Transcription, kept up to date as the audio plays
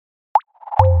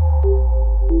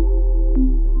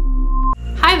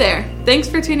there! Thanks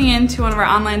for tuning in to one of our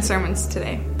online sermons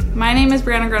today. My name is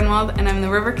Brianna Grunwald, and I'm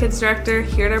the River Kids Director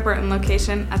here at our Burton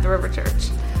location at the River Church.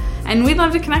 And we'd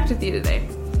love to connect with you today.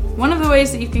 One of the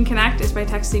ways that you can connect is by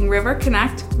texting River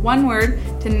Connect, one word,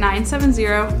 to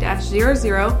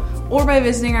 970-00, or by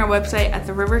visiting our website at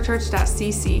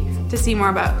theriverchurch.cc to see more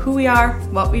about who we are,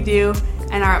 what we do,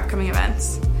 and our upcoming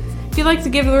events. If you'd like to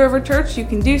give to the River Church, you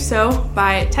can do so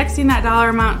by texting that dollar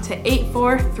amount to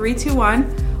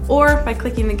 84321 or by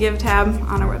clicking the Give tab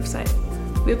on our website.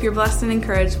 We hope you're blessed and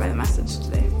encouraged by the message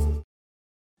today.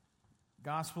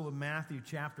 Gospel of Matthew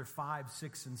chapter 5,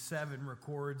 6, and 7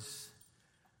 records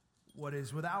what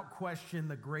is without question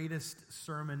the greatest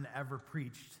sermon ever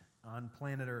preached on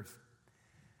planet Earth.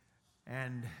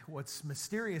 And what's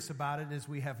mysterious about it is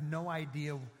we have no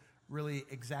idea really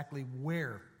exactly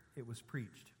where it was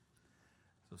preached.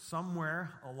 So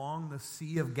somewhere along the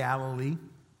Sea of Galilee,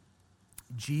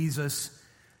 Jesus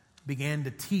began to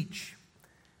teach.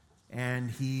 And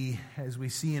he, as we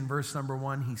see in verse number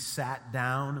 1, he sat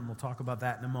down, and we'll talk about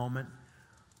that in a moment.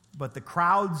 But the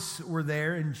crowds were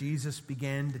there, and Jesus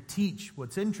began to teach.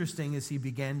 What's interesting is he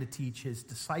began to teach his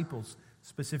disciples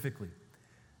specifically.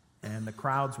 And the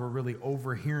crowds were really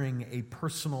overhearing a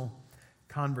personal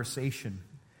conversation.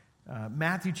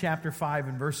 Matthew chapter 5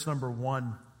 and verse number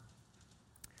 1,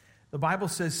 the Bible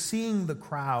says, seeing the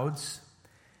crowds,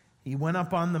 he went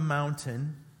up on the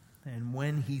mountain, and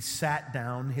when he sat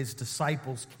down, his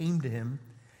disciples came to him,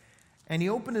 and he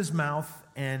opened his mouth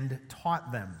and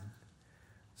taught them.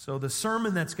 So the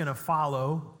sermon that's going to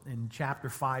follow in chapter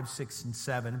 5, 6, and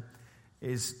 7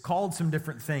 is called some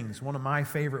different things. One of my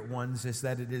favorite ones is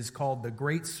that it is called the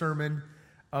Great Sermon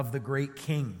of the Great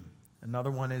King.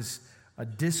 Another one is a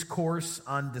discourse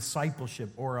on discipleship,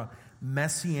 or a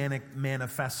messianic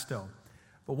manifesto.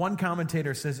 But one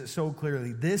commentator says it so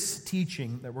clearly: this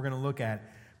teaching that we're going to look at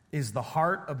is the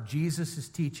heart of Jesus'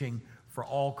 teaching for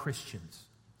all Christians.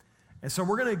 And so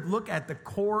we're going to look at the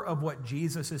core of what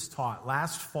Jesus has taught.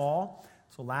 Last fall,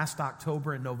 so last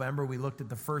October and November, we looked at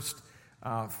the first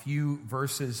few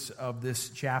verses of this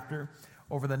chapter.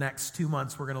 Over the next 2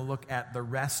 months, we're going to look at the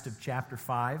rest of chapter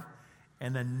 5.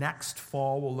 And then next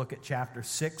fall, we'll look at chapter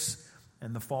 6.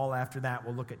 And the fall after that,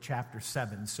 we'll look at chapter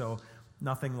 7. So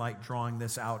nothing like drawing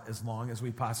this out as long as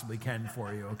we possibly can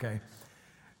for you, okay?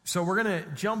 So we're going to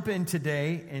jump in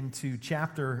today into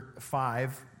chapter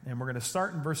 5, and we're going to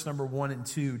start in verse number 1 and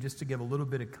 2, just to give a little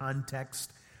bit of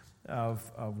context of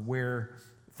where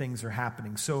things are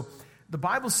happening. So the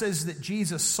Bible says that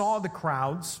Jesus saw the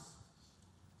crowds,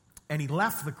 and he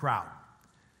left the crowd.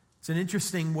 It's an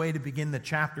interesting way to begin the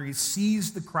chapter. He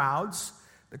sees the crowds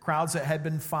that had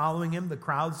been following him, the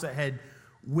crowds that had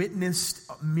witnessed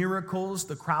miracles,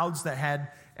 the crowds that had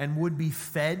and would be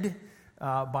fed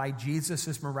by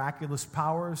Jesus' miraculous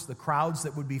powers, the crowds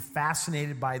that would be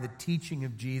fascinated by the teaching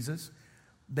of Jesus.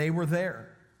 They were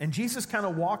there. And Jesus kind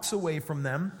of walks away from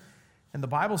them, and the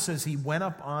Bible says he went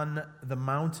up on the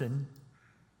mountain,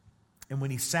 and when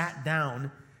he sat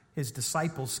down, his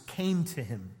disciples came to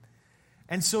him.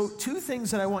 And so two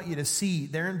things that I want you to see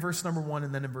there in verse number 1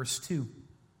 and then in verse 2.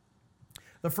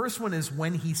 The first one is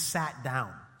when he sat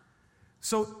down.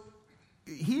 So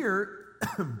here,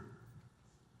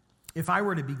 if I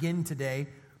were to begin today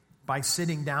by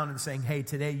sitting down and saying, hey,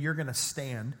 today you're going to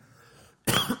stand,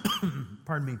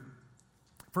 pardon me,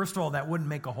 first of all, that wouldn't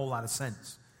make a whole lot of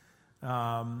sense.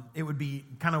 It would be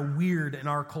kind of weird in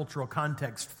our cultural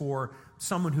context for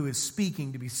someone who is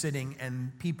speaking to be sitting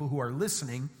and people who are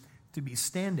listening to be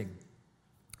standing.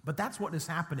 But that's what is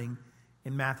happening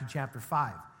in Matthew chapter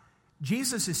 5.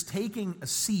 Jesus is taking a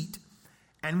seat,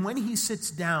 and when he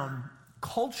sits down,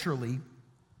 culturally,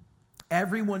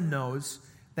 everyone knows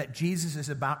that Jesus is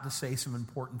about to say some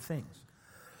important things.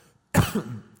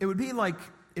 It would be like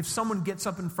if someone gets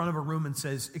up in front of a room and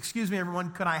says, excuse me,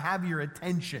 everyone, could I have your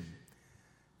attention?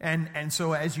 And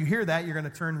so as you hear that, you're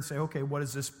going to turn and say, okay, what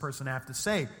does this person have to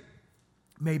say?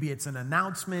 Maybe it's an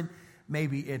announcement.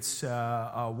 Maybe it's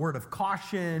a word of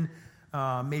caution.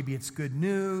 Maybe it's good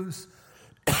news.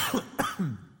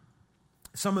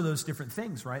 Some of those different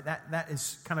things, right? That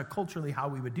is kind of culturally how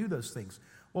we would do those things.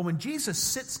 Well, when Jesus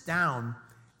sits down,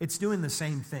 it's doing the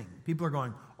same thing. People are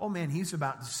going, oh man, he's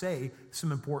about to say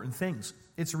some important things.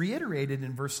 It's reiterated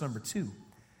in verse number 2.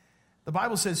 The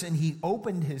Bible says, and he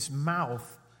opened his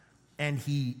mouth and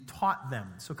he taught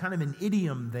them. So kind of an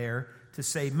idiom there to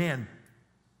say, man,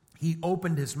 he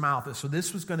opened his mouth. So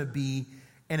this was going to be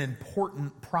an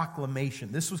important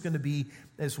proclamation. This was going to be,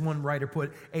 as one writer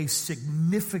put, a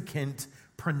significant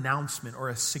pronouncement or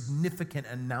a significant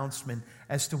announcement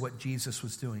as to what Jesus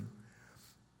was doing.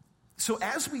 So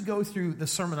as we go through the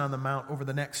Sermon on the Mount over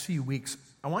the next few weeks,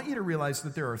 I want you to realize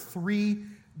that there are three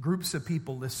groups of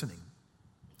people listening.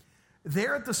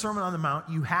 There at the Sermon on the Mount,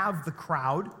 you have the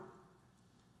crowd,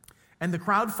 and the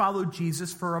crowd followed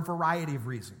Jesus for a variety of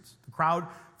reasons. The crowd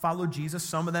followed Jesus,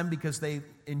 some of them because they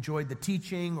enjoyed the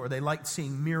teaching, or they liked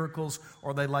seeing miracles,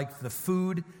 or they liked the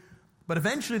food. But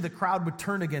eventually the crowd would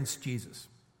turn against Jesus.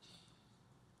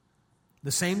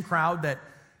 The same crowd that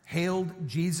hailed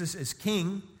Jesus as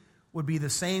king would be the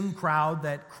same crowd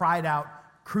that cried out,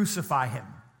 "Crucify him."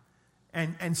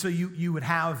 And so you would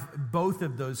have both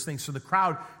of those things. So the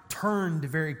crowd turned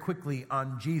very quickly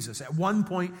on Jesus. At one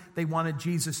point, they wanted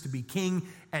Jesus to be king,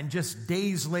 and just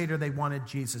days later, they wanted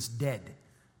Jesus dead.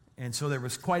 And so there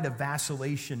was quite a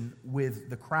vacillation with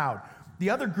the crowd. The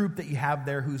other group that you have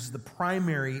there, who's the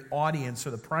primary audience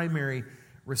or the primary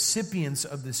recipients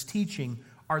of this teaching,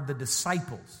 are the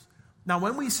disciples. Now,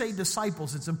 when we say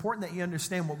disciples, it's important that you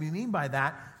understand what we mean by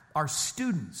that are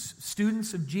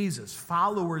students of Jesus,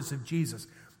 followers of Jesus.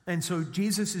 And so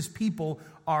Jesus' people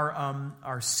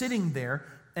are sitting there,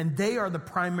 and they are the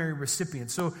primary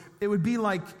recipients. So it would be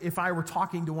like if I were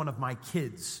talking to one of my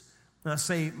kids. Let's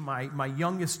say my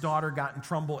youngest daughter got in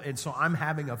trouble, and so I'm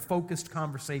having a focused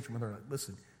conversation with her. Like,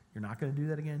 listen, you're not going to do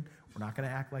that again. We're not going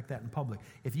to act like that in public.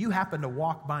 If you happen to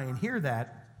walk by and hear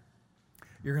that,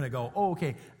 you're going to go, oh,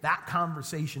 okay, that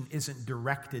conversation isn't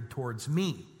directed towards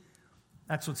me.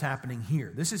 That's what's happening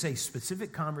here. This is a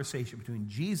specific conversation between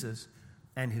Jesus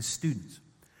and his students.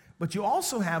 But you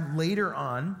also have later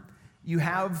on, you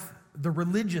have the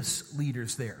religious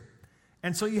leaders there.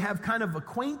 And so you have kind of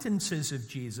acquaintances of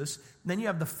Jesus, then you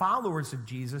have the followers of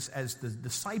Jesus as the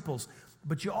disciples,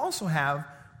 but you also have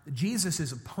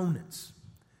Jesus' opponents,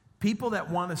 people that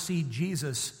want to see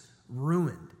Jesus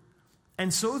ruined.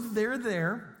 And so they're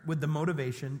there with the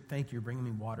motivation. Thank you for bringing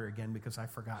me water again because I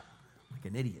forgot like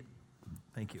an idiot.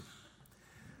 Thank you.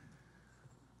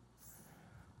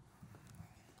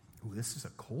 Ooh, this is a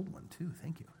cold one too.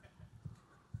 Thank you.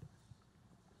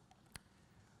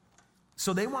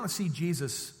 So they want to see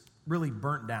Jesus really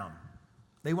burnt down.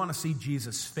 They want to see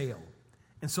Jesus fail.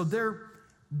 And so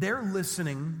they're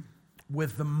listening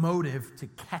with the motive to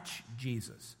catch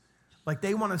Jesus. Like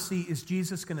they want to see, is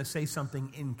Jesus going to say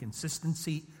something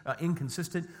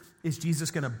inconsistent? Is Jesus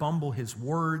going to bumble his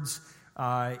words?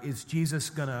 Is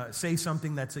Jesus going to say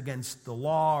something that's against the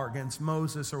law or against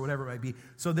Moses or whatever it might be?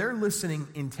 So they're listening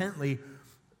intently,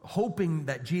 hoping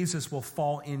that Jesus will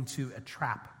fall into a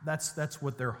trap. That's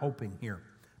what they're hoping here.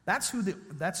 That's who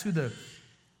the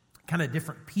kind of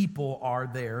different people are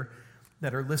there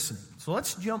that are listening. So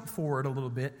let's jump forward a little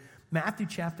bit. Matthew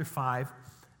chapter 5,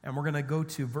 and we're going to go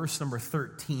to verse number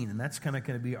 13, and that's kind of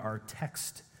going to be our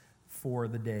text for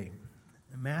the day.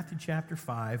 Matthew chapter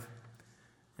 5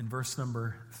 and verse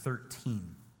number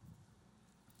 13.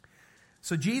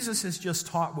 So Jesus has just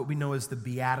taught what we know as the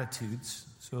Beatitudes.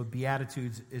 So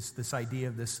Beatitudes is this idea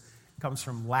of this, comes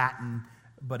from Latin,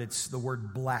 but it's the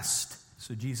word blessed.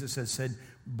 So Jesus has said,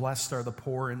 blessed are the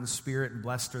poor in the spirit, and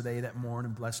blessed are they that mourn,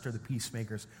 and blessed are the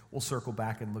peacemakers. We'll circle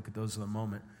back and look at those in a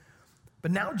moment.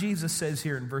 But now Jesus says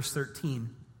here in verse 13,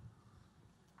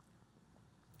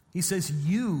 he says,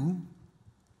 you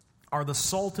are the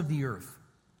salt of the earth.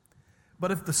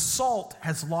 But if the salt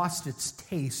has lost its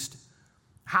taste,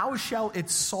 how shall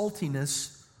its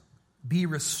saltiness be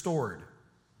restored?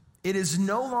 It is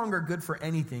no longer good for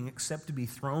anything except to be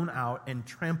thrown out and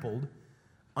trampled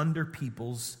under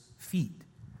people's feet.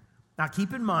 Now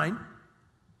keep in mind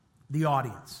the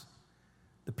audience,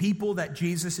 the people that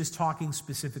Jesus is talking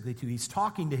specifically to. He's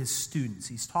talking to his students.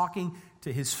 He's talking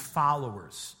to his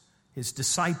followers, his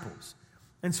disciples.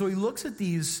 And so he looks at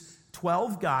these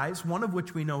 12 guys, one of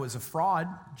which we know is a fraud.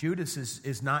 Judas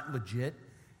is not legit.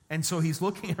 And so he's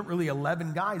looking at really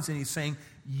 11 guys, and he's saying,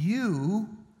 you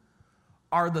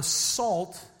are the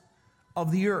salt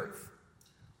of the earth.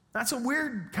 That's a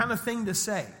weird kind of thing to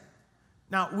say.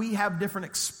 Now, we have different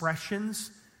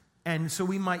expressions, and so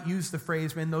we might use the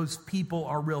phrase, man, those people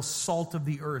are real salt of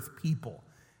the earth people.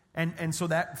 And so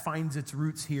that finds its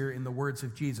roots here in the words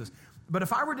of Jesus. But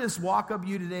if I were to just walk up to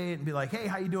you today and be like, hey,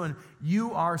 how you doing?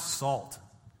 You are salt.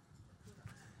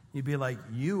 You'd be like,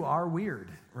 you are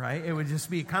weird, right? It would just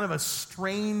be kind of a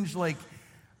strange, like,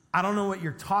 I don't know what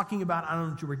you're talking about. I don't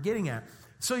know what you were getting at.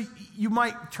 So you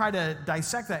might try to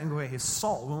dissect that and go, hey,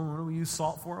 salt. Well, what do we use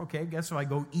salt for? Okay, I guess if I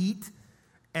go eat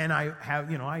and I have,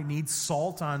 I need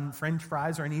salt on French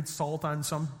fries or I need salt on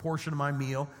some portion of my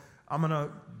meal, I'm going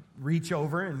to reach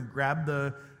over and grab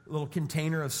the little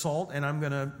container of salt and I'm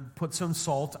going to put some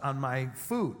salt on my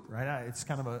food, right? It's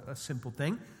kind of a simple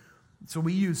thing. So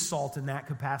we use salt in that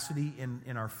capacity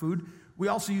in our food. We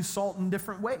also use salt in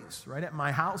different ways, right? At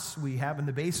my house, we have in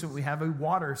the basement, we have a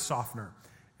water softener.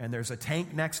 And there's a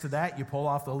tank next to that. You pull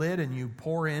off the lid and you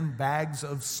pour in bags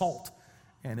of salt.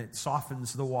 And it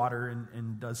softens the water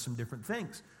and does some different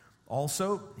things.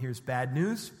 Also, here's bad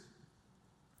news.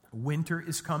 Winter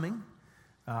is coming.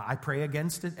 I pray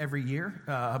against it every year,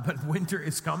 but winter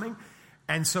is coming.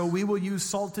 And so we will use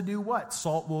salt to do what?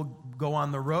 Salt will go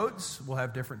on the roads. We'll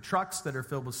have different trucks that are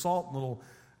filled with salt, little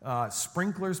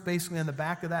sprinklers basically on the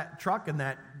back of that truck, and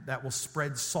that will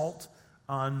spread salt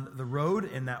on the road,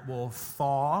 and that will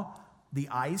thaw the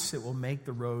ice. It will make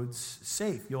the roads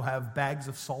safe. You'll have bags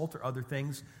of salt or other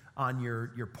things on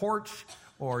your porch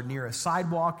or near a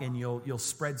sidewalk, and you'll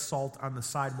spread salt on the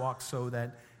sidewalk so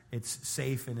that it's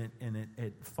safe and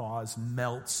it thaws,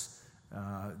 melts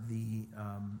the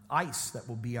ice that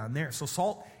will be on there. So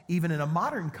salt, even in a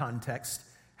modern context,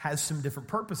 has some different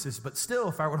purposes. But still,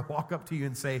 if I were to walk up to you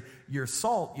and say, you're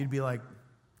salt, you'd be like,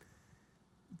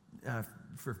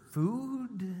 for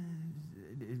food,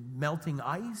 melting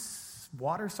ice,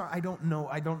 water. I don't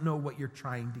know what you're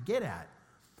trying to get at.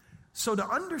 So to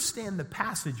understand the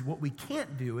passage, what we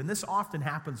can't do, and this often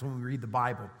happens when we read the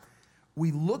Bible,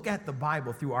 we look at the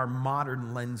Bible through our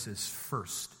modern lenses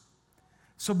first.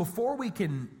 So before we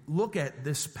can look at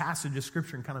this passage of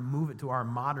Scripture and kind of move it to our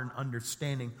modern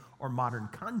understanding or modern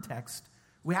context,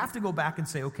 we have to go back and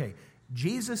say, okay,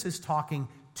 Jesus is talking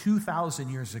 2,000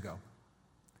 years ago.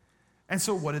 And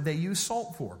so what did they use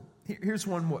salt for? Here's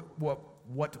what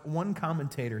one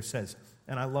commentator says,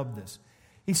 and I love this.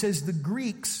 He says the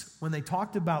Greeks, when they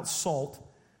talked about salt,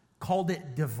 called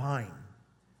it divine.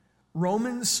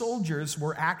 Roman soldiers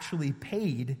were actually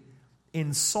paid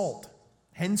in salt,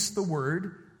 hence the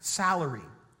word salary.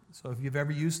 So if you've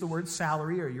ever used the word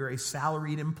salary or you're a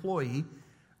salaried employee,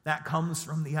 that comes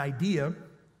from the idea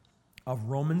of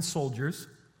Roman soldiers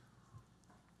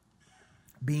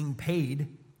being paid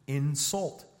in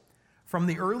salt. From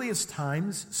the earliest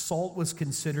times, salt was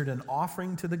considered an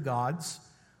offering to the gods.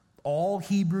 All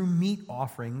Hebrew meat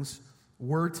offerings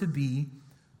were to be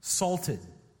salted.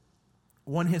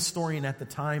 One historian at the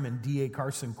time, and D.A.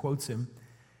 Carson quotes him,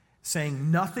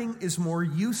 saying, "Nothing is more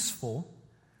useful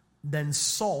than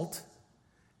salt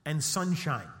and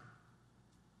sunshine."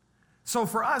 So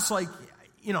for us, I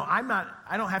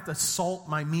don't have to salt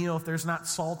my meal. If there's not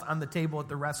salt on the table at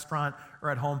the restaurant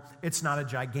or at home, it's not a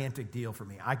gigantic deal for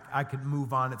me. I could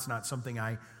move on. It's not something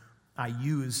I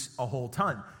use a whole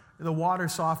ton. The water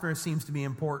softener seems to be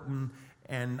important,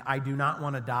 and I do not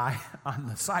want to die on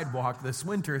the sidewalk this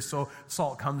winter, so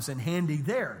salt comes in handy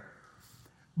there.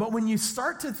 But when you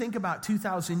start to think about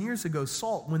 2,000 years ago,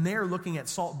 salt, when they're looking at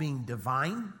salt being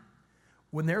divine,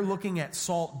 when they're looking at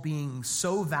salt being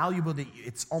so valuable that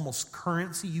it's almost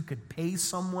currency, you could pay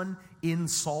someone in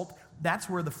salt, that's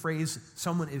where the phrase,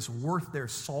 someone is worth their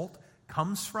salt,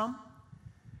 comes from.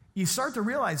 You start to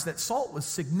realize that salt was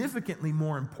significantly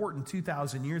more important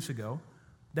 2,000 years ago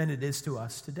than it is to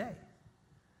us today.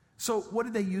 So what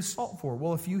did they use salt for?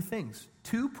 Well, a few things.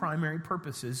 Two primary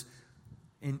purposes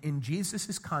in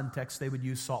Jesus' context they would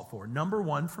use salt for. Number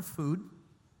one, for food.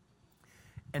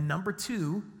 And number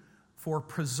two, for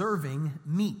preserving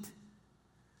meat.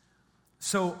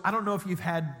 So I don't know if you've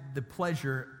had the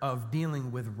pleasure of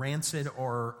dealing with rancid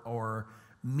or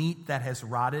meat that has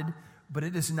rotted, but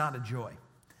it is not a joy.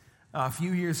 A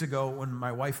few years ago when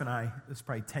my wife and I, this is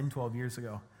probably 10, 12 years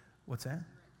ago. What's that?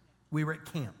 We were at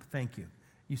camp. Thank you.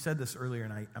 You said this earlier,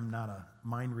 and I'm not a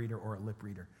mind reader or a lip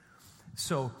reader.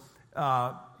 So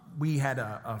we had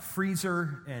a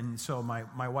freezer, and so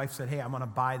my wife said, hey, I'm going to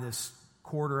buy this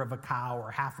quarter of a cow or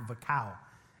half of a cow.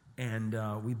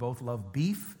 And we both love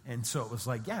beef, and so it was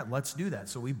like, yeah, let's do that.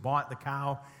 So we bought the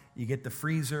cow. You get the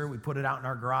freezer. We put it out in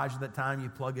our garage at that time. You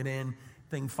plug it in.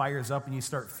 Thing fires up, and you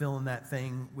start filling that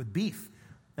thing with beef.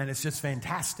 And it's just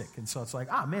fantastic. And so it's like,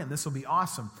 man, this will be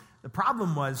awesome. The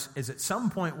problem is at some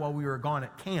point while we were gone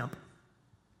at camp,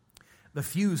 the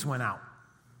fuse went out.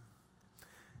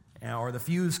 Or the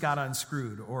fuse got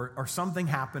unscrewed. Or something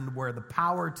happened where the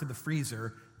power to the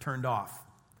freezer turned off.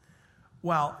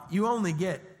 Well, you only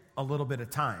get a little bit of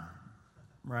time,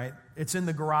 right? It's in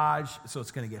the garage, so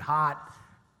it's going to get hot.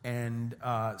 And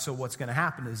so what's going to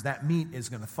happen is that meat is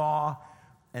going to thaw,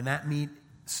 and that meat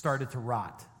started to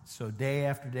rot. So day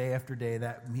after day after day,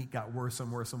 that meat got worse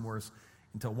and worse and worse,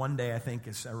 until one day, I think,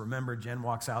 as I remember, Jen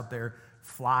walks out there,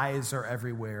 flies are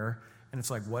everywhere, and it's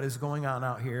like, what is going on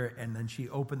out here? And then she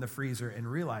opened the freezer and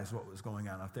realized what was going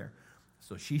on out there.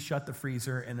 So she shut the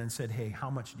freezer and then said, hey, how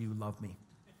much do you love me?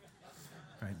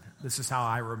 Right? This is how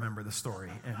I remember the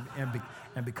story.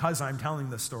 And because I'm telling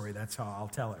the story, that's how I'll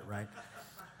tell it, right?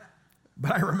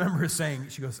 But I remember her saying,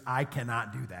 she goes, I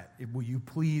cannot do that. Will you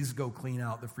please go clean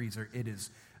out the freezer?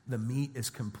 The meat is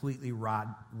completely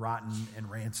rotten and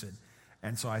rancid.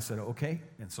 And so I said, okay.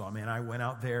 And so, I went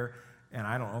out there, and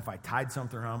I don't know if I tied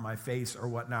something around my face or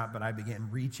whatnot, but I began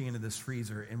reaching into this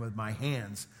freezer and with my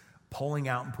hands pulling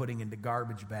out and putting into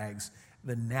garbage bags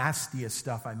the nastiest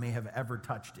stuff I may have ever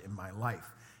touched in my life.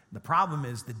 The problem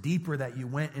is the deeper that you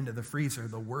went into the freezer,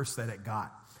 the worse that it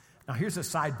got. Now, here's a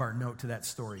sidebar note to that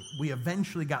story. We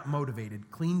eventually got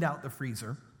motivated, cleaned out the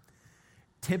freezer,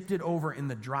 tipped it over in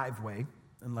the driveway,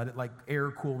 and let it air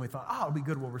cool. And we thought, it'll be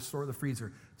good, we'll restore the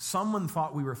freezer. Someone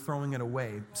thought we were throwing it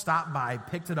away, stopped by,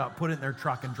 picked it up, put it in their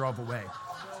truck, and drove away.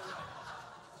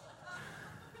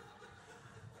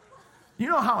 You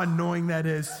know how annoying that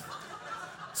is?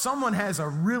 Someone has a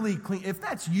really clean, if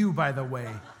that's you, by the way,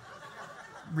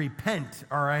 repent,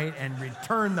 all right, and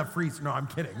return the freezer. No, I'm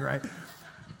kidding, right?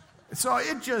 So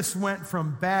it just went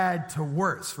from bad to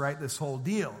worse, right, this whole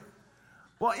deal.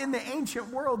 Well, in the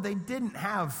ancient world, they didn't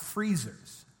have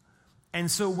freezers.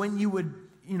 And so when you would,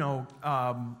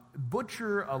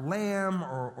 butcher a lamb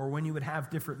or when you would have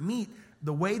different meat,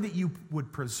 the way that you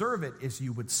would preserve it is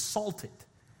you would salt it.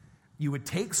 You would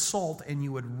take salt and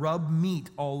you would rub meat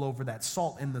all over that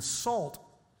salt. And the salt,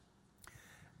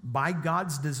 by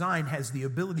God's design, has the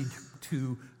ability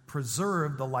to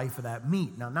preserve the life of that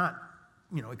meat. Now, not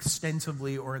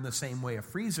extensively or in the same way a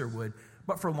freezer would,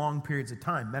 but for long periods of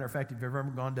time. Matter of fact, if you've ever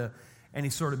gone to any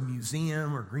sort of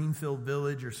museum or Greenfield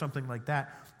Village or something like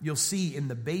that, you'll see in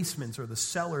the basements or the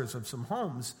cellars of some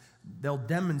homes, they'll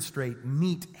demonstrate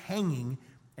meat hanging,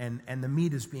 and the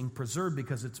meat is being preserved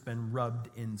because it's been rubbed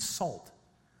in salt.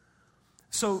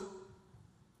 So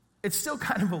it's still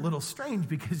kind of a little strange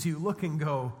because you look and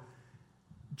go,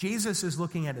 Jesus is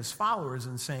looking at his followers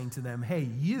and saying to them, hey,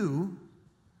 you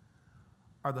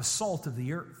are the salt of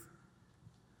the earth.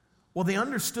 Well, they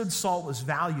understood salt was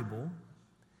valuable,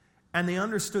 and they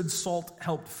understood salt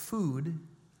helped food,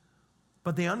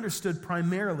 but they understood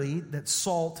primarily that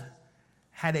salt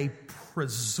had a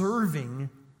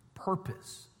preserving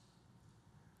purpose.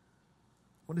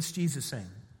 What is Jesus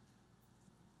saying?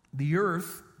 The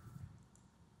earth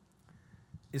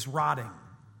is rotting.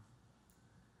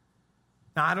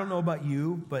 Now, I don't know about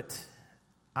you, but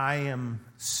I am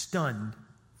stunned,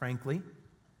 frankly,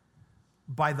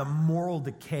 by the moral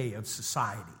decay of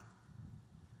society.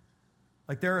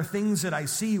 There are things that I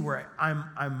see where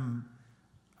I'm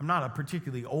not a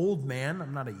particularly old man,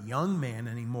 I'm not a young man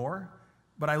anymore,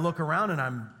 but I look around and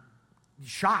I'm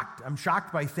shocked. I'm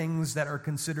shocked by things that are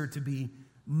considered to be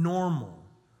normal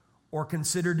or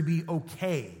considered to be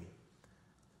okay.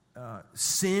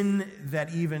 Sin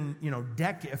that even,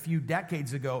 a few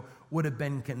decades ago would have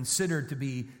been considered to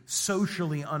be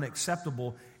socially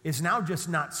unacceptable is now just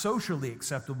not socially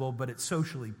acceptable, but it's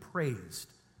socially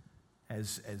praised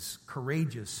as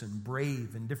courageous and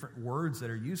brave and different words that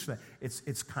are used for that.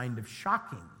 It's kind of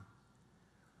shocking.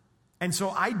 And so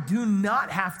I do not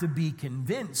have to be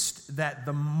convinced that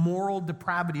the moral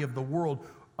depravity of the world,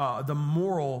 the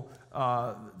moral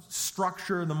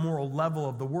structure, the moral level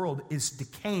of the world is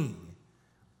decaying.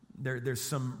 There's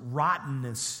some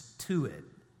rottenness to it.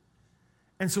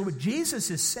 And so what Jesus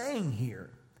is saying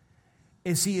here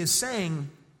is he is saying,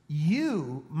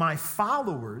 you, my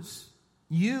followers,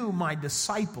 you, my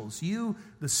disciples, you,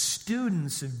 the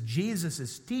students of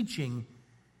Jesus' teaching,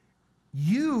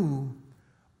 you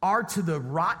are to the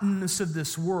rottenness of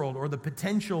this world or the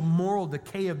potential moral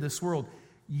decay of this world,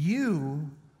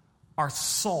 you are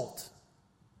salt.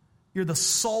 You're the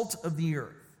salt of the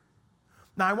earth.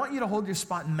 Now, I want you to hold your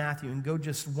spot in Matthew and go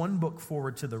just one book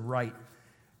forward to the right,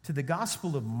 to the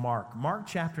Gospel of Mark, Mark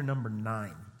chapter number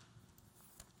 9.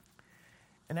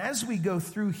 And as we go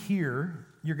through here,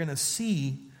 you're going to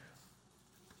see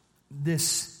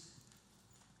this,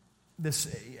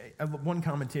 one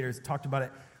commentator talked about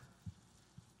it,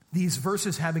 these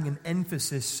verses having an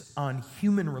emphasis on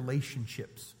human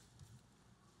relationships.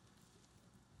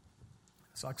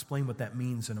 So I'll explain what that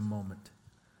means in a moment.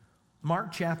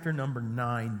 Mark chapter number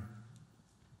 9,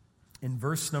 in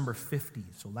verse number 50,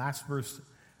 so last verse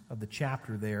of the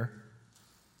chapter there.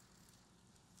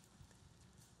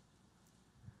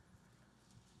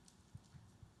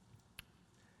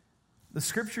 The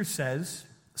scripture says,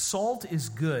 salt is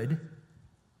good,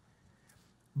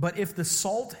 but if the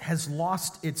salt has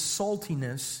lost its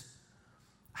saltiness,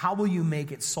 how will you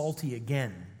make it salty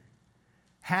again?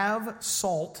 Have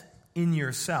salt in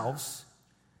yourselves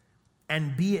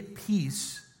and be at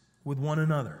peace with one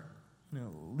another.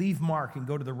 Leave Mark and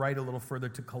go to the right a little further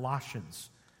to Colossians.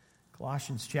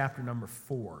 Colossians chapter number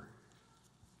 4.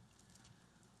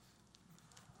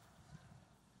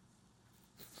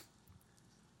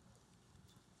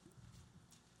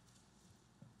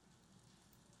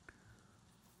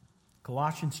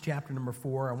 Colossians chapter number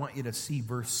 4, I want you to see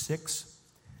verse 6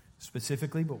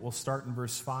 specifically, but we'll start in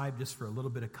verse 5 just for a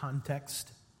little bit of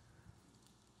context.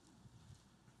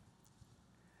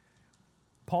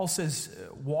 Paul says,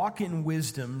 walk in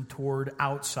wisdom toward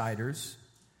outsiders,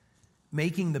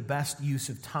 making the best use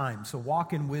of time. So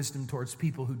walk in wisdom towards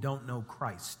people who don't know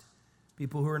Christ,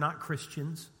 people who are not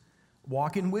Christians.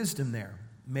 Walk in wisdom there.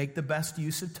 Make the best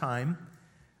use of time.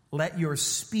 Let your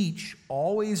speech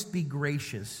always be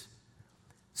gracious,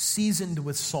 seasoned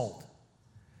with salt,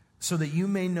 so that you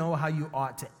may know how you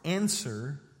ought to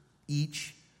answer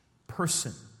each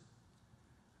person.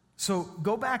 So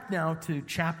go back now to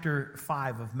chapter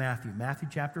 5 of Matthew. Matthew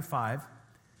chapter 5.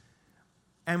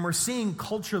 And we're seeing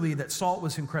culturally that salt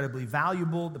was incredibly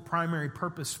valuable. The primary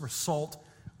purpose for salt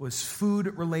was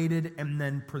food related and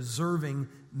then preserving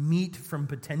meat from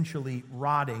potentially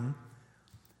rotting.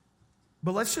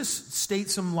 But let's just state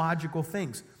some logical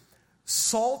things.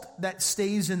 Salt that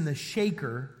stays in the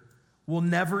shaker will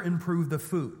never improve the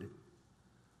food.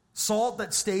 Salt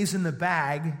that stays in the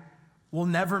bag will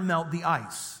never melt the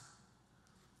ice.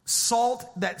 Salt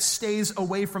that stays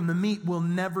away from the meat will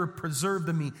never preserve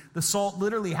the meat. The salt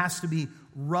literally has to be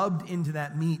rubbed into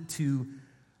that meat to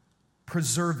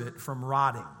preserve it from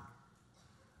rotting.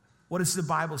 What is the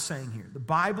Bible saying here? The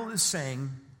Bible is saying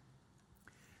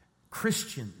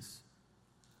Christians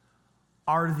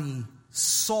are the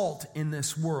salt in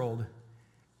this world,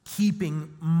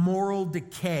 keeping moral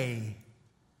decay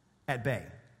at bay.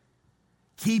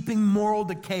 Keeping moral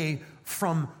decay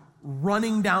from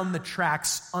running down the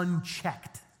tracks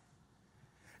unchecked.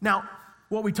 Now,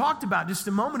 what we talked about just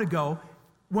a moment ago,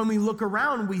 when we look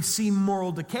around, we see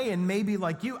moral decay, and maybe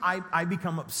like you, I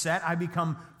become upset, I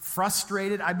become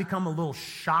frustrated, I become a little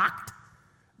shocked.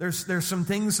 There's some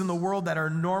things in the world that are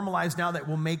normalized now that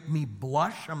will make me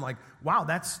blush. I'm like, wow,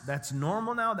 that's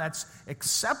normal now, that's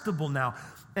acceptable now.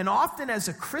 And often as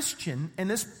a Christian, and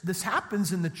this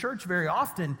happens in the church very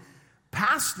often,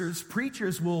 pastors,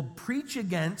 preachers will preach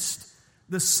against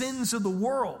the sins of the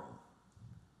world.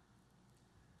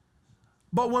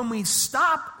 But when we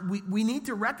stop, we need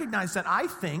to recognize that I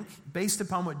think, based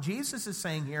upon what Jesus is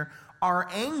saying here, our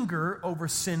anger over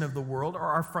sin of the world or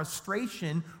our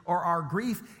frustration or our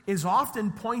grief is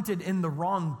often pointed in the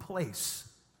wrong place.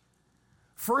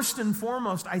 First and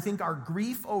foremost, I think our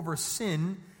grief over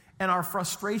sin and our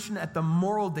frustration at the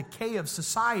moral decay of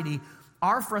society,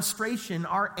 our frustration,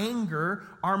 our anger,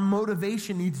 our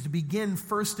motivation needs to begin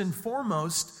first and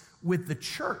foremost with the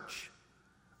church,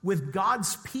 with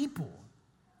God's people.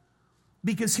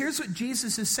 Because here's what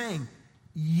Jesus is saying.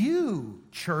 You,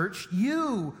 church,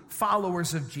 you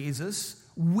followers of Jesus,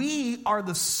 we are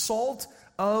the salt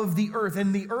of the earth.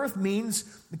 And the earth means,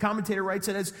 the commentator writes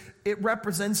it as, it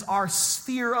represents our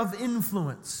sphere of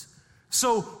influence.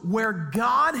 So where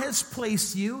God has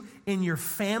placed you in your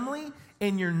family,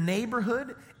 in your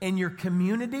neighborhood, in your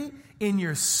community, in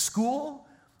your school,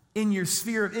 in your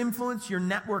sphere of influence, your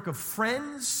network of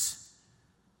friends,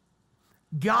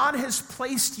 God has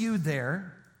placed you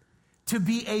there to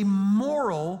be a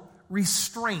moral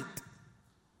restraint.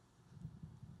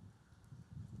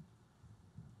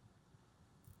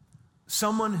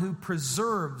 Someone who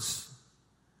preserves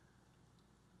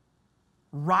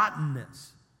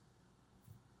rottenness.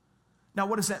 Now,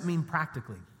 what does that mean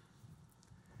practically?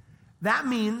 That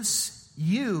means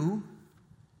you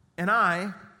and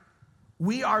I,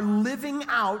 we are living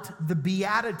out the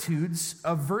Beatitudes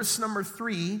of verse number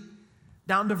 3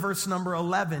 down to verse number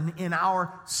 11 in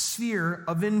our sphere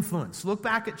of influence. Look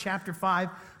back at chapter 5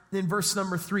 in verse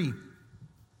number 3.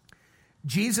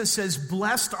 Jesus says,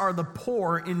 blessed are the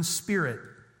poor in spirit.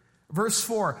 Verse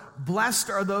 4,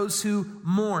 blessed are those who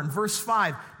mourn. Verse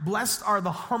 5, blessed are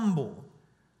the humble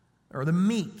or the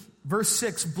meek. Verse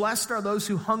 6, blessed are those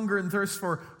who hunger and thirst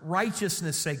for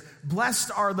righteousness' sake. Blessed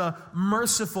are the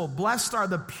merciful. Blessed are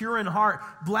the pure in heart.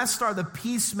 Blessed are the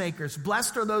peacemakers.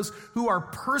 Blessed are those who are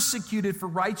persecuted for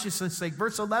righteousness' sake.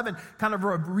 Verse 11, kind of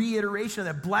a reiteration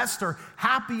of that. Blessed or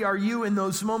happy are you in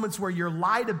those moments where you're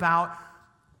lied about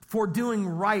for doing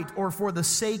right or for the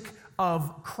sake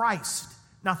of Christ.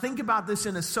 Now think about this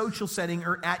in a social setting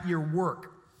or at your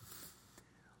work.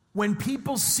 When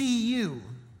people see you,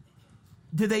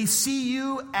 do they see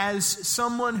you as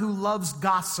someone who loves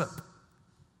gossip?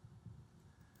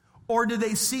 Or do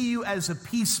they see you as a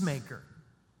peacemaker?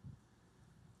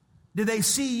 Do they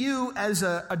see you as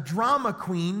a drama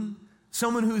queen,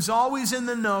 someone who's always in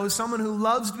the know, someone who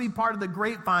loves to be part of the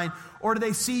grapevine? Or do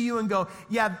they see you and go,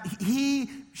 yeah,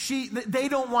 they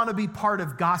don't want to be part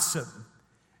of gossip?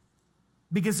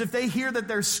 Because if they hear that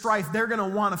there's strife, they're going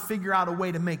to want to figure out a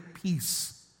way to make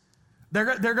peace. They're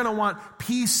going to want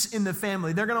peace in the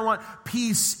family. They're going to want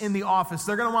peace in the office.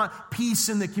 They're going to want peace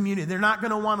in the community. They're not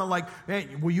going to want to like, hey,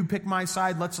 will you pick my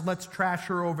side? Let's trash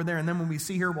her over there. And then when we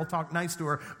see her, we'll talk nice to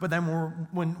her. But then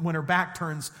when her back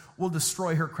turns, we'll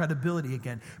destroy her credibility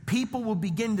again. People will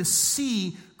begin to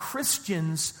see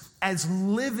Christians as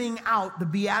living out the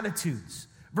Beatitudes.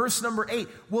 Verse number 8,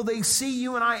 will they see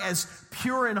you and I as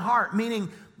pure in heart? Meaning,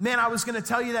 man, I was going to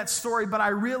tell you that story, but I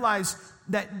realized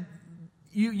that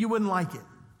you wouldn't like it.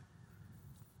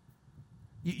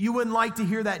 You wouldn't like to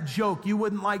hear that joke. You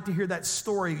wouldn't like to hear that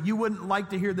story. You wouldn't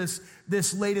like to hear this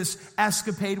latest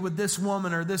escapade with this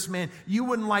woman or this man. You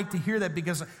wouldn't like to hear that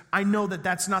because I know that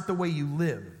that's not the way you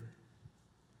live.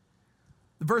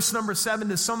 Verse number 7,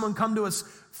 does someone come to us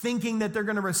thinking that they're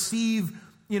going to receive,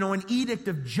 an edict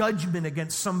of judgment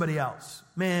against somebody else?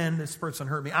 Man, this person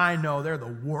hurt me. I know, they're the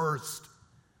worst.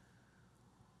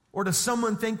 Or does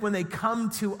someone think when they come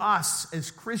to us as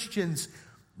Christians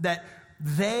that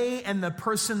they and the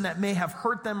person that may have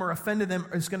hurt them or offended them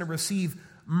is going to receive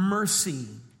mercy?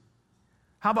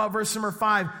 How about verse number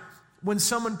 5? When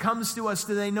someone comes to us,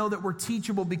 do they know that we're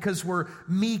teachable because we're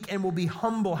meek and will be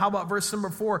humble? How about verse number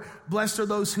 4? Blessed are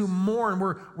those who mourn.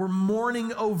 We're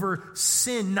mourning over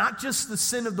sin, not just the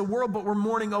sin of the world, but we're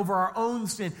mourning over our own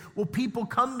sin. Will people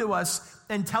come to us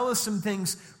and tell us some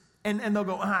things, and they'll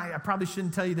go, I probably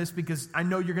shouldn't tell you this because I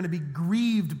know you're going to be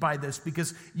grieved by this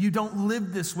because you don't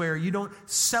live this way or you don't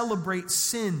celebrate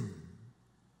sin.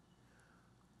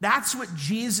 That's what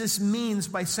Jesus means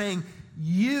by saying,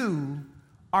 you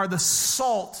are the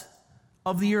salt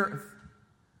of the earth.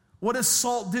 What does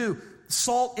salt do?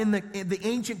 Salt in the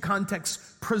ancient context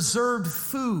preserved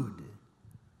food.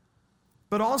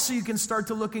 But also you can start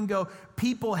to look and go,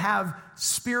 people have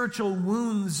spiritual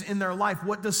wounds in their life.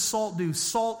 What does salt do?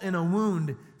 Salt in a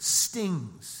wound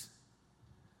stings.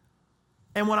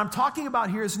 And what I'm talking about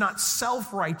here is not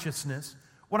self-righteousness.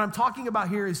 What I'm talking about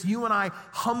here is you and I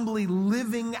humbly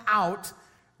living out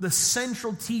the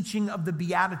central teaching of the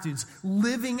Beatitudes,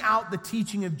 living out the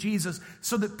teaching of Jesus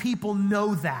so that people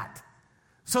know that.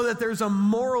 So that there's a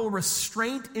moral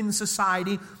restraint in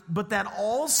society, but that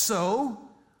also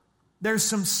there's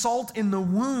some salt in the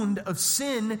wound of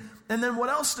sin. And then what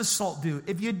else does salt do?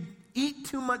 If you eat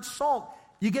too much salt,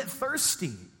 you get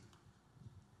thirsty.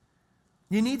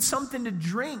 You need something to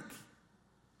drink.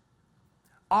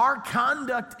 Our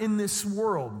conduct in this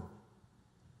world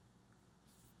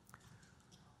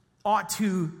ought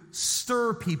to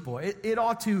stir people. It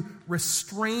ought to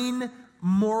restrain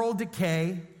moral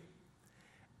decay,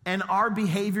 and our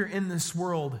behavior in this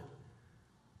world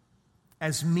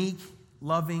as meek,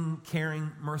 loving,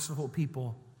 caring, merciful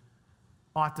people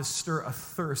ought to stir a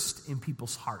thirst in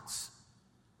people's hearts.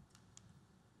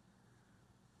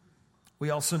 We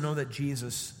also know that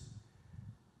Jesus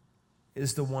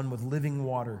is the one with living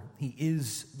water. He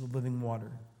is the living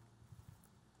water.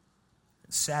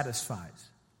 It satisfies.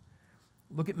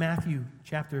 Look at Matthew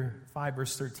chapter 5,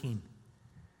 verse 13.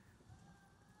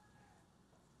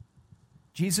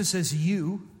 Jesus says,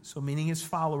 you, so meaning his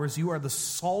followers, you are the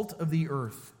salt of the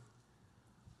earth.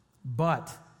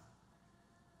 But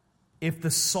if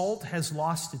the salt has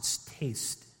lost its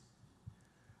taste,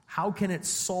 how can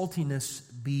its saltiness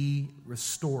be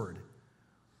restored?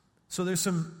 So there's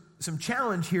some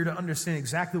challenge here to understand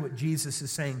exactly what Jesus is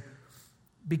saying.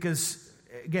 Because,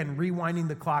 again, rewinding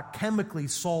the clock, chemically,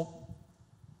 salt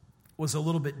was a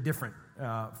little bit different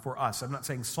for us. I'm not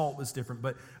saying salt was different,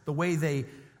 but the way they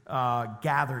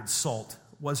gathered salt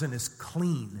wasn't as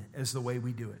clean as the way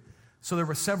we do it. So there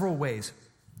were several ways.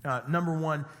 Number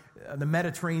one, the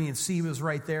Mediterranean Sea was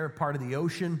right there, part of the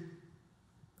ocean.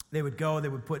 They would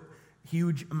put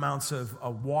huge amounts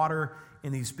of water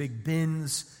in these big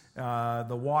bins. The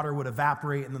water would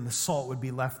evaporate, and then the salt would be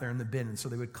left there in the bin, and so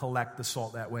they would collect the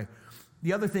salt that way.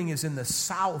 The other thing is in the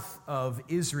south of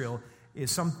Israel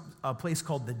is a place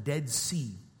called the Dead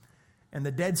Sea. And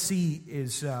the Dead Sea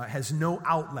has no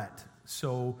outlet.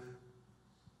 So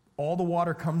all the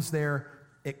water comes there,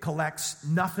 it collects,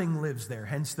 nothing lives there,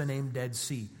 hence the name Dead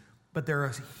Sea. But there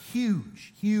are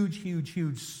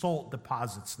huge salt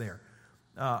deposits there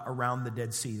around the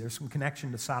Dead Sea. There's some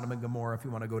connection to Sodom and Gomorrah if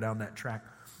you want to go down that track.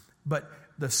 But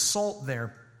the salt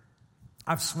there,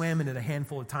 I've swam in it a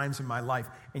handful of times in my life,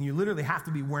 and you literally have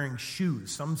to be wearing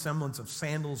shoes, some semblance of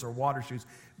sandals or water shoes,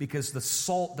 because the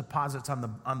salt deposits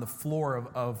on the floor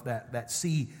of that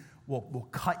sea will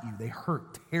cut you. They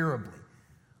hurt terribly.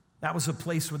 That was a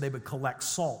place where they would collect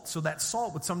salt. So that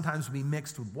salt would sometimes be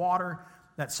mixed with water.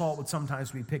 That salt would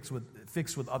sometimes be fixed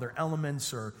with other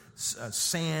elements or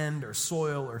sand or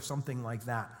soil or something like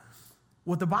that.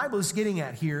 What the Bible is getting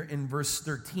at here in verse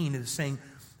 13 is saying,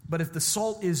 But if the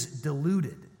salt is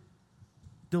diluted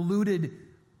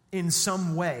in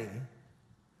some way,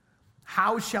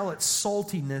 how shall its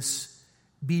saltiness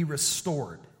be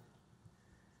restored?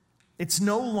 It's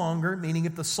no longer, meaning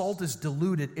if the salt is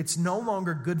diluted, it's no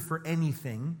longer good for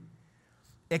anything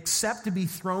except to be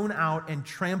thrown out and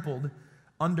trampled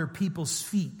under people's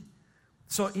feet.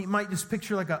 So you might just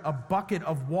picture like a bucket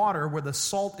of water where the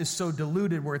salt is so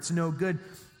diluted where it's no good.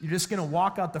 You're just going to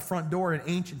walk out the front door in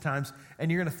ancient times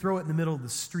and you're going to throw it in the middle of the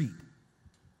street.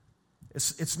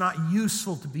 It's not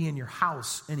useful to be in your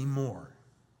house anymore.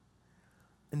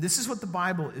 And this is what the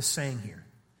Bible is saying here.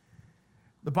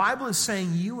 The Bible is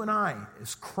saying you and I,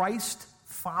 as Christ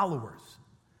followers,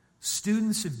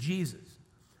 students of Jesus,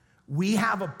 we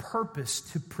have a purpose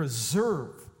to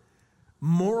preserve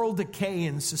moral decay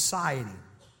in society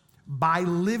by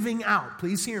living out,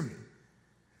 please hear me,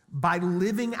 by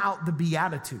living out the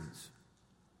Beatitudes.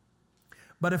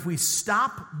 But if we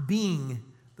stop being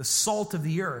the salt of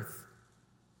the earth,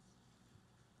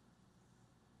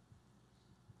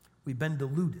 we've been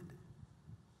diluted.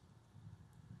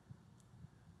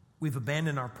 We've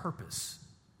abandoned our purpose.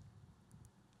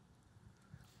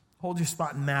 Hold your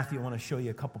spot in Matthew. I want to show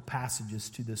you a couple passages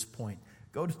to this point.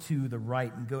 Go to the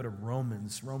right and go to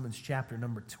Romans chapter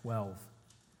number 12.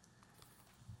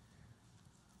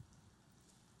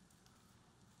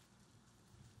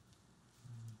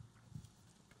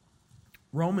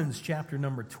 Romans chapter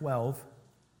number 12.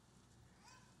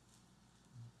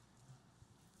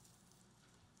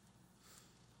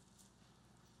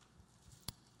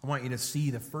 I want you to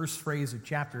see the first phrase of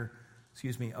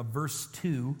verse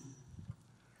 2.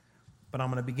 But I'm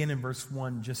going to begin in verse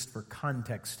 1 just for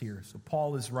context here. So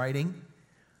Paul is writing.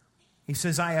 He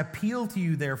says, I appeal to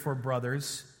you, therefore,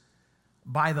 brothers,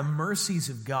 by the mercies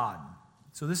of God.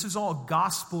 So this is all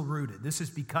gospel rooted. This is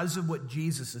because of what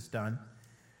Jesus has done.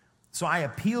 So I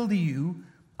appeal to you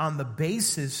on the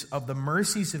basis of the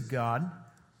mercies of God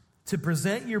to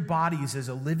present your bodies as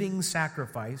a living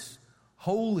sacrifice,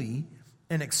 holy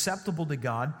and acceptable to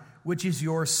God, which is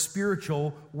your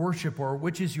spiritual worship, or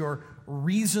which is your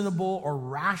reasonable or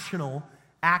rational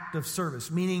act of service.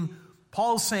 Meaning,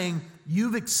 Paul's saying,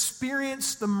 you've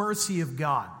experienced the mercy of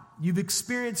God. You've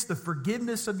experienced the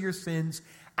forgiveness of your sins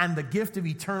and the gift of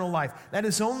eternal life. That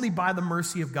is only by the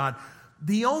mercy of God.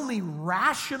 The only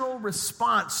rational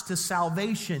response to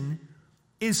salvation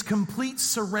is complete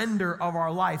surrender of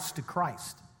our lives to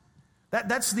Christ.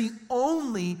 That's the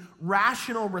only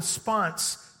rational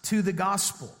response to the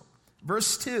gospel.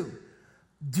 Verse 2,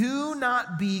 do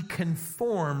not be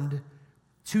conformed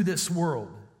to this world,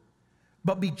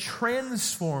 but be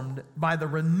transformed by the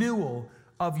renewal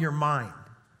of your mind.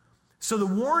 So the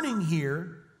warning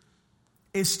here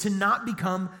is to not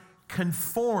become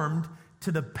conformed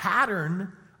to the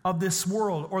pattern of this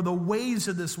world or the ways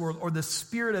of this world or the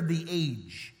spirit of the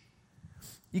age.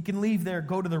 You can leave there,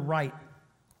 go to the right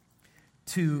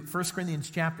to 1 Corinthians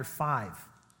chapter 5.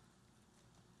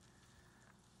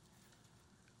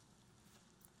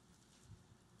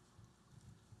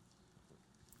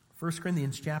 1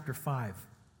 Corinthians chapter 5.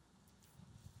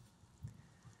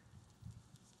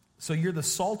 So you're the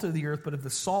salt of the earth, but if the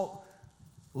salt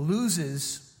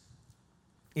loses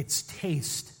its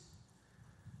taste,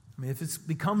 I mean, if it's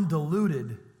become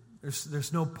diluted,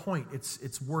 there's no point.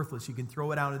 It's worthless. You can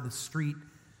throw it out in the street,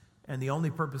 and the only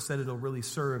purpose that it'll really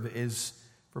serve is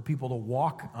for people to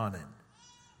walk on it.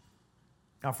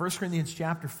 Now, 1 Corinthians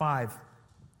chapter 5,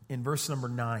 in verse number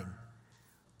 9.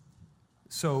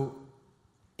 So,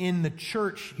 in the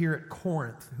church here at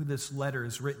Corinth, who this letter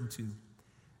is written to,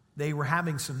 they were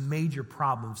having some major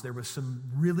problems. There was some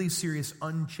really serious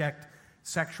unchecked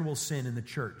sexual sin in the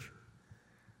church.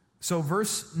 So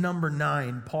verse number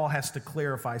 9, Paul has to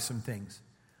clarify some things.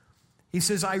 He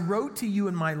says, I wrote to you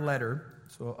in my letter,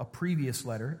 so a previous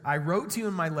letter, I wrote to you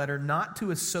in my letter not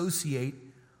to associate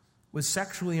with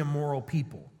sexually immoral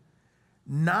people.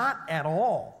 Not at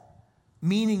all,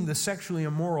 meaning the sexually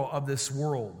immoral of this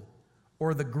world,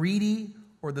 or the greedy,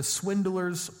 or the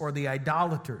swindlers, or the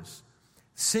idolaters.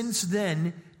 Since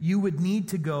then, you would need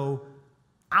to go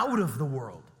out of the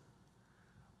world.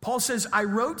 Paul says, I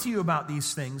wrote to you about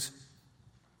these things,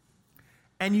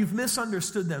 and you've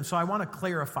misunderstood them, so I want to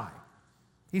clarify.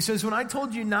 He says, when I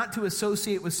told you not to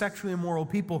associate with sexually immoral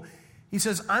people, he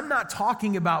says, I'm not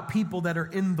talking about people that are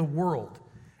in the world.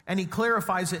 And he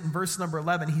clarifies it in verse number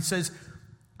 11. He says,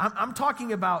 I'm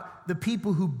talking about the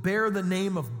people who bear the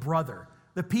name of brother,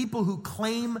 the people who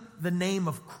claim the name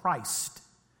of Christ,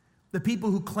 the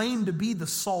people who claim to be the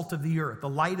salt of the earth, the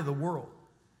light of the world.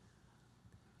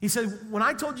 He said, when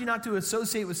I told you not to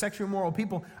associate with sexually immoral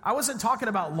people, I wasn't talking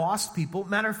about lost people.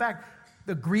 Matter of fact,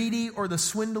 the greedy or the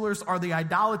swindlers or the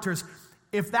idolaters.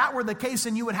 If that were the case,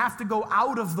 then you would have to go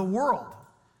out of the world.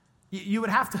 You would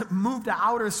have to move to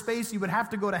outer space. You would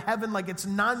have to go to heaven. Like, it's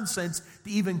nonsense to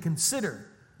even consider.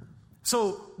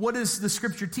 So what is the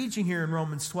scripture teaching here in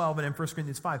Romans 12 and in 1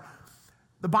 Corinthians 5?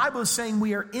 The Bible is saying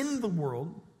we are in the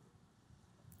world,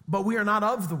 but we are not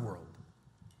of the world.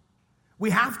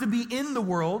 We have to be in the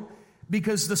world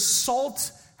because the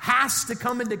salt has to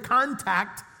come into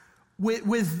contact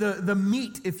with the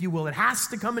meat, if you will. It has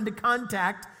to come into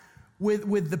contact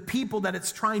with the people that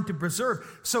it's trying to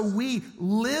preserve. So we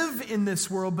live in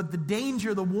this world, but the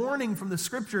danger, the warning from the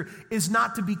scripture is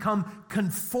not to become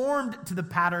conformed to the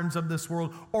patterns of this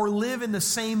world or live in the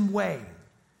same way.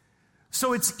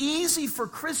 So it's easy for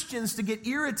Christians to get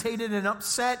irritated and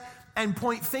upset and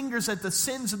point fingers at the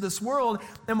sins of this world.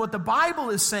 And what the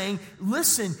Bible is saying,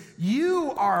 listen,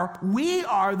 we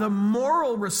are the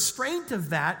moral restraint of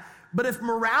that. But if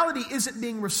morality isn't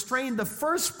being restrained, the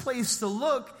first place to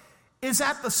look is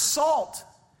at the salt.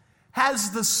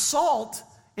 Has the salt,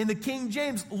 in the King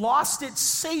James, lost its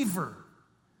savor,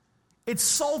 its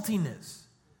saltiness?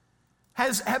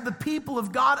 Have the people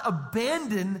of God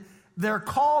abandoned their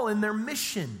call and their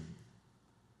mission?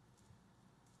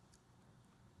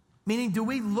 Meaning, do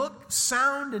we look,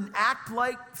 sound, and act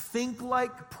like, think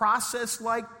like, process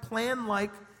like, plan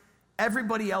like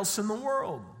everybody else in the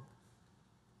world?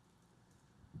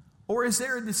 Or is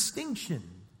there a distinction?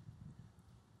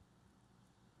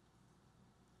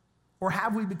 Or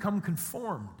have we become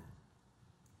conformed?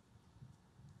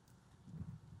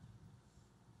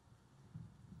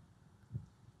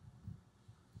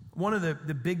 One of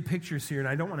the big pictures here, and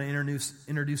I don't want to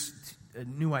introduce a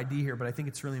new idea here, but I think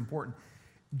it's really important.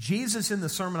 Jesus in the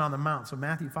Sermon on the Mount, so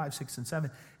Matthew 5, 6, and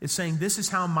 7, is saying, this is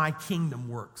how my kingdom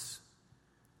works.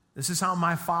 This is how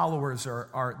my followers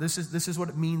are. This is what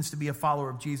it means to be a follower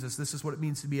of Jesus. This is what it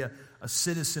means to be a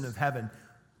citizen of heaven.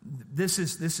 This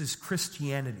is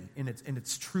Christianity in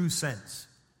its true sense.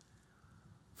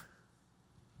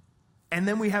 And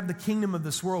then we have the kingdom of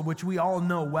this world, which we all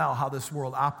know well how this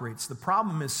world operates. The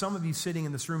problem is some of you sitting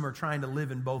in this room are trying to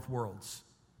live in both worlds.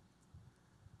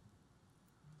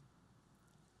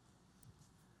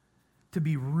 To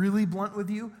be really blunt with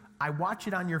you, I watch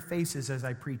it on your faces as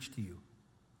I preach to you.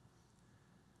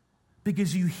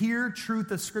 Because you hear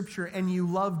truth of Scripture and you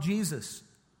love Jesus.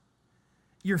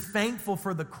 You're thankful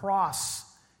for the cross.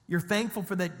 You're thankful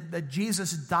for that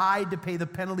Jesus died to pay the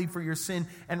penalty for your sin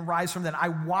and rise from that. I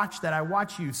watch that. I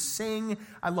watch you sing.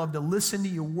 I love to listen to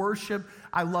you worship.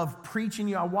 I love preaching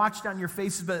you. I watch it on your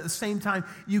faces, but at the same time,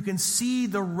 you can see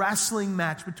the wrestling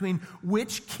match between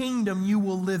which kingdom you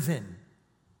will live in.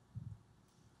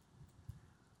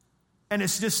 And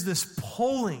it's just this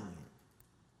pulling.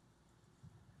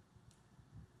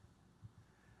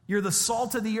 You're the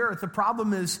salt of the earth. The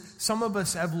problem is some of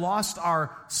us have lost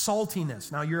our saltiness.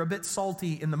 Now, you're a bit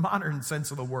salty in the modern sense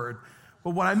of the word. But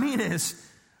what I mean is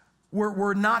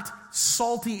we're not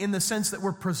salty in the sense that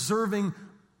we're preserving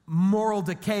moral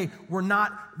decay. We're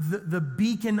not the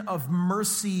beacon of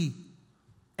mercy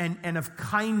and of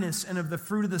kindness and of the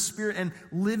fruit of the Spirit and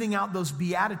living out those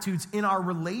beatitudes in our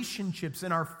relationships,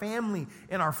 in our family,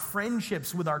 in our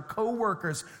friendships, with our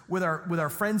coworkers, with our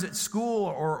friends at school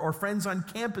or friends on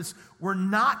campus. We're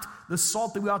not the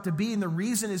salt that we ought to be, and the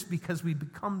reason is because we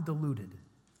become diluted.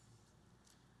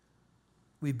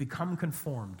 We've become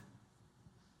conformed.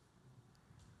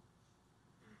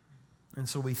 And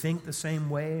so we think the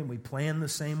same way, and we plan the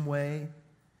same way.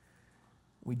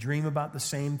 We dream about the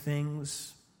same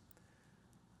things.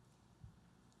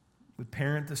 We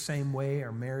parent the same way.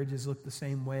 Our marriages look the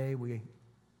same way. We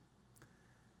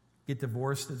get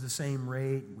divorced at the same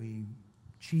rate. We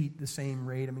cheat the same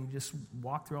rate. I mean, just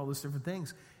walk through all those different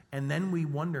things. And then we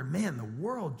wonder, man, the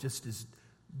world just is,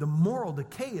 the moral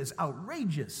decay is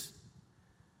outrageous.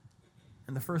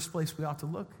 And the first place we ought to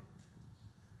look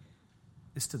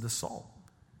is to the salt.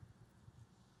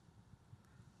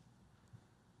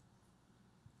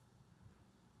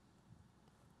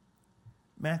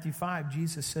 Matthew 5,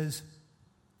 Jesus says,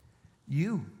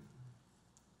 you're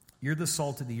the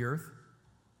salt of the earth.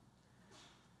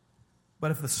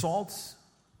 But if the salt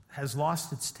has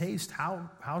lost its taste,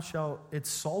 how shall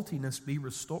its saltiness be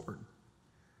restored?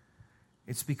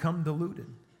 It's become diluted.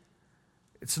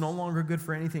 It's no longer good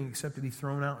for anything except to be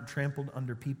thrown out and trampled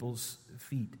under people's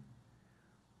feet.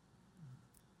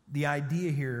 The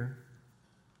idea here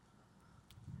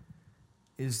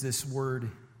is this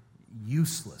word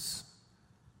useless.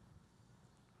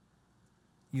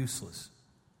 Useless.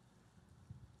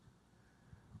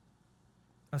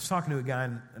 I was talking to a guy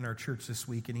in our church this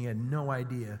week, and he had no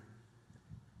idea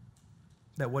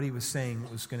that what he was saying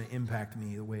was going to impact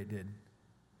me the way it did.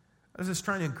 I was just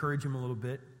trying to encourage him a little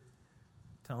bit,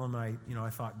 tell him I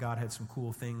thought God had some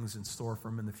cool things in store for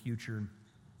him in the future. And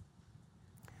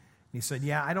he said,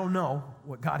 yeah, I don't know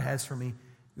what God has for me.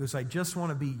 He goes, I just want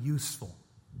to be useful.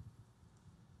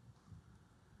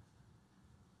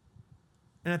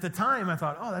 And at the time, I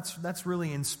thought, oh, that's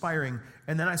really inspiring.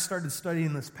 And then I started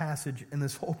studying this passage, and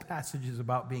this whole passage is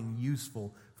about being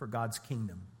useful for God's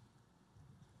kingdom.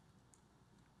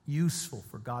 Useful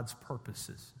for God's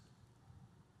purposes.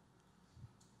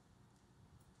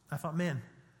 I thought, man,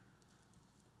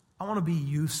 I want to be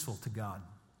useful to God.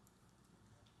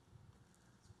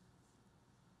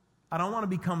 I don't want to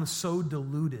become so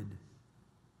deluded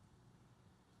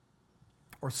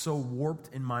or so warped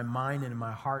in my mind and in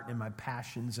my heart and in my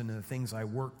passions and in the things I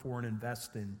work for and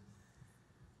invest in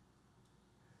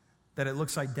that it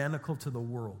looks identical to the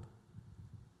world.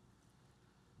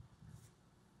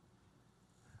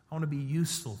 I want to be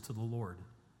useful to the Lord.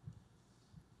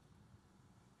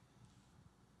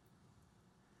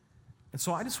 And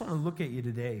so I just want to look at you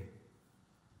today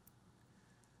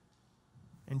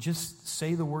and just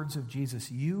say the words of Jesus.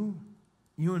 You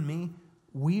and me,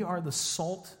 we are the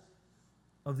salt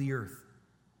of the earth.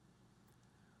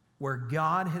 Where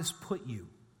God has put you,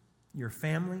 your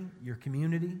family, your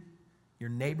community, your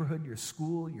neighborhood, your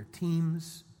school, your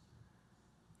teams,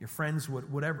 your friends,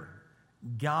 whatever.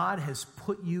 God has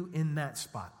put you in that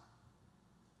spot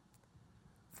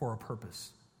for a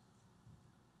purpose.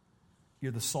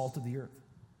 You're the salt of the earth.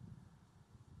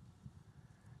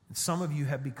 And some of you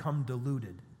have become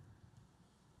deluded.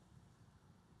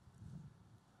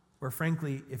 Where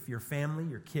frankly, if your family,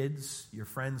 your kids, your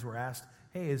friends were asked,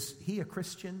 hey, is he a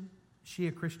Christian? Is she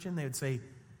a Christian? They would say,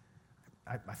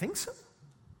 I think so.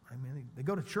 I mean, they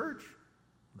go to church,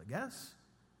 I guess.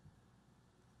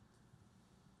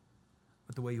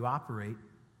 But the way you operate,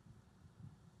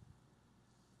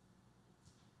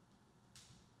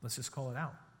 let's just call it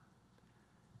out,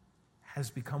 has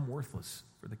become worthless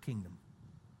for the kingdom.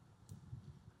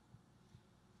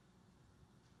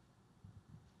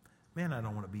 Man, I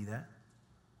don't want to be that.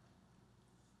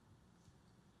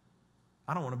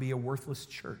 I don't want to be a worthless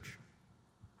church.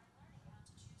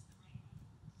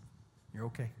 You're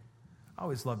okay. I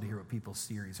always love to hear what people's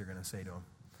theories are going to say to them.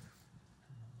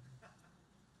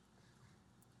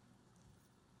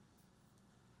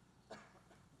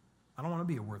 I don't want to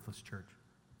be a worthless church.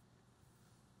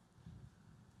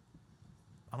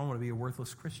 I don't want to be a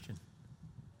worthless Christian.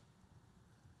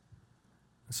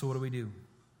 And so what do?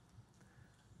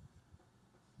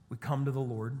 We come to the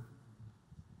Lord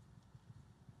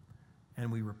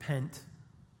and we repent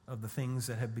of the things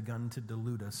that have begun to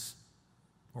delude us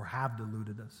or have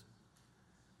deluded us,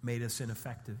 made us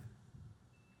ineffective.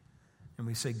 And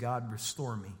we say, God,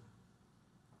 restore me.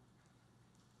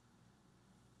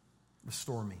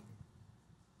 Restore me.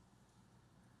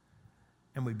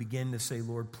 And we begin to say,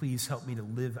 Lord, please help me to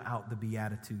live out the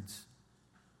Beatitudes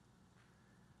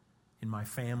in my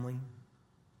family,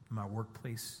 in my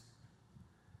workplace,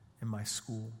 in my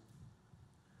school.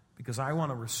 Because I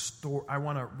want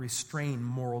to restrain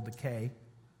moral decay,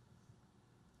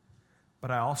 but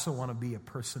I also want to be a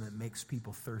person that makes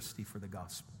people thirsty for the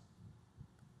gospel.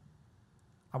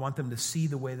 I want them to see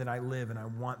the way that I live, and I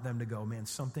want them to go, man,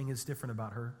 something is different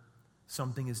about her.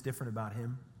 Something is different about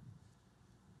him.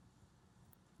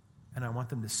 And I want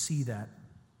them to see that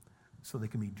so they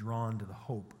can be drawn to the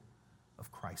hope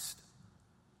of Christ.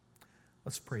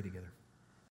 Let's pray together.